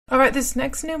right, this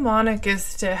next mnemonic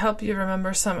is to help you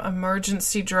remember some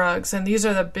emergency drugs, and these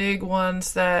are the big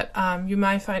ones that you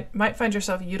might find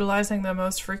yourself utilizing the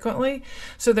most frequently.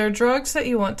 So they're drugs that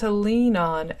you want to lean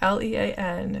on,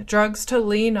 L-E-A-N, drugs to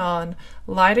lean on,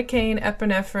 lidocaine,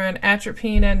 epinephrine,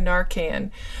 atropine, and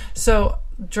Narcan. So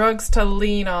drugs to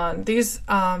lean on. These,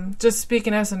 just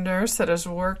speaking as a nurse that has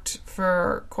worked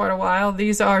for quite a while,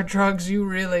 these are drugs you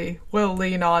really will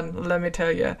lean on, let me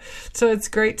tell you. So it's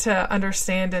great to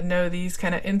understand and know these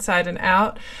kind of inside and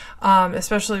out,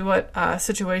 especially what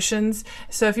situations.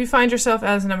 So if you find yourself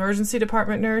as an emergency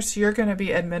department nurse, you're going to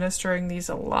be administering these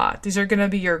a lot. These are going to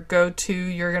be your go-to.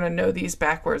 You're going to know these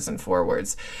backwards and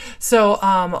forwards. So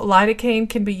lidocaine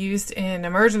can be used in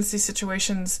emergency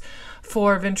situations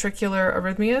for ventricular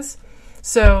arrhythmias.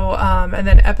 So, and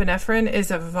then epinephrine is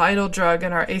a vital drug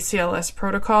in our ACLS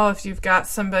protocol. If you've got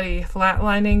somebody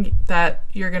flatlining, that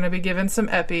you're going to be given some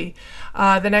epi.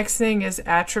 The next thing is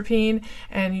atropine,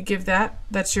 and you give that.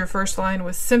 That's your first line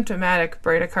with symptomatic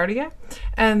bradycardia.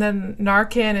 And then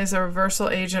Narcan is a reversal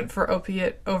agent for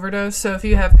opiate overdose. So if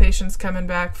you have patients coming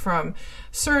back from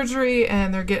surgery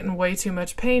and they're getting way too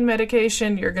much pain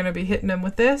medication, you're going to be hitting them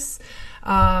with this.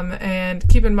 And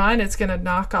keep in mind, it's going to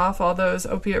knock off all those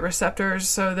opiate receptors.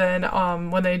 So then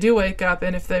when they do wake up,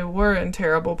 and if they were in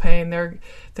terrible pain, they're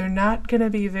not going to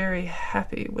be very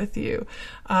happy with you.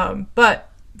 But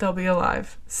they'll be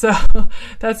alive. So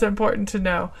that's important to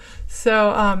know.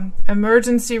 So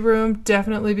emergency room,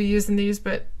 definitely be using these,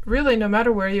 but really no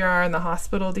matter where you are in the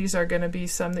hospital, these are going to be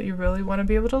some that you really want to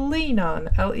be able to lean on.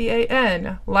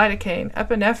 L-E-A-N, lidocaine,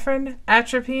 epinephrine,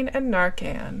 atropine, and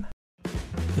Narcan.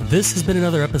 This has been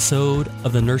another episode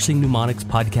of the Nursing Mnemonics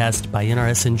podcast by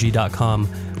NRSNG.com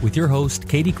with your host,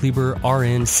 Katie Kleber,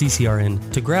 RN,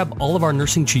 CCRN. To grab all of our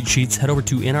nursing cheat sheets, head over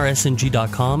to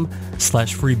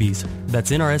NRSNG.com/freebies.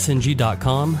 That's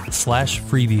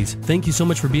NRSNG.com/freebies. Thank you so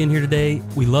much for being here today.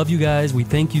 We love you guys. We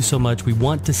thank you so much. We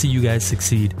want to see you guys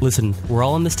succeed. Listen, we're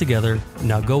all in this together.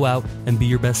 Now go out and be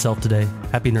your best self today.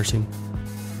 Happy nursing.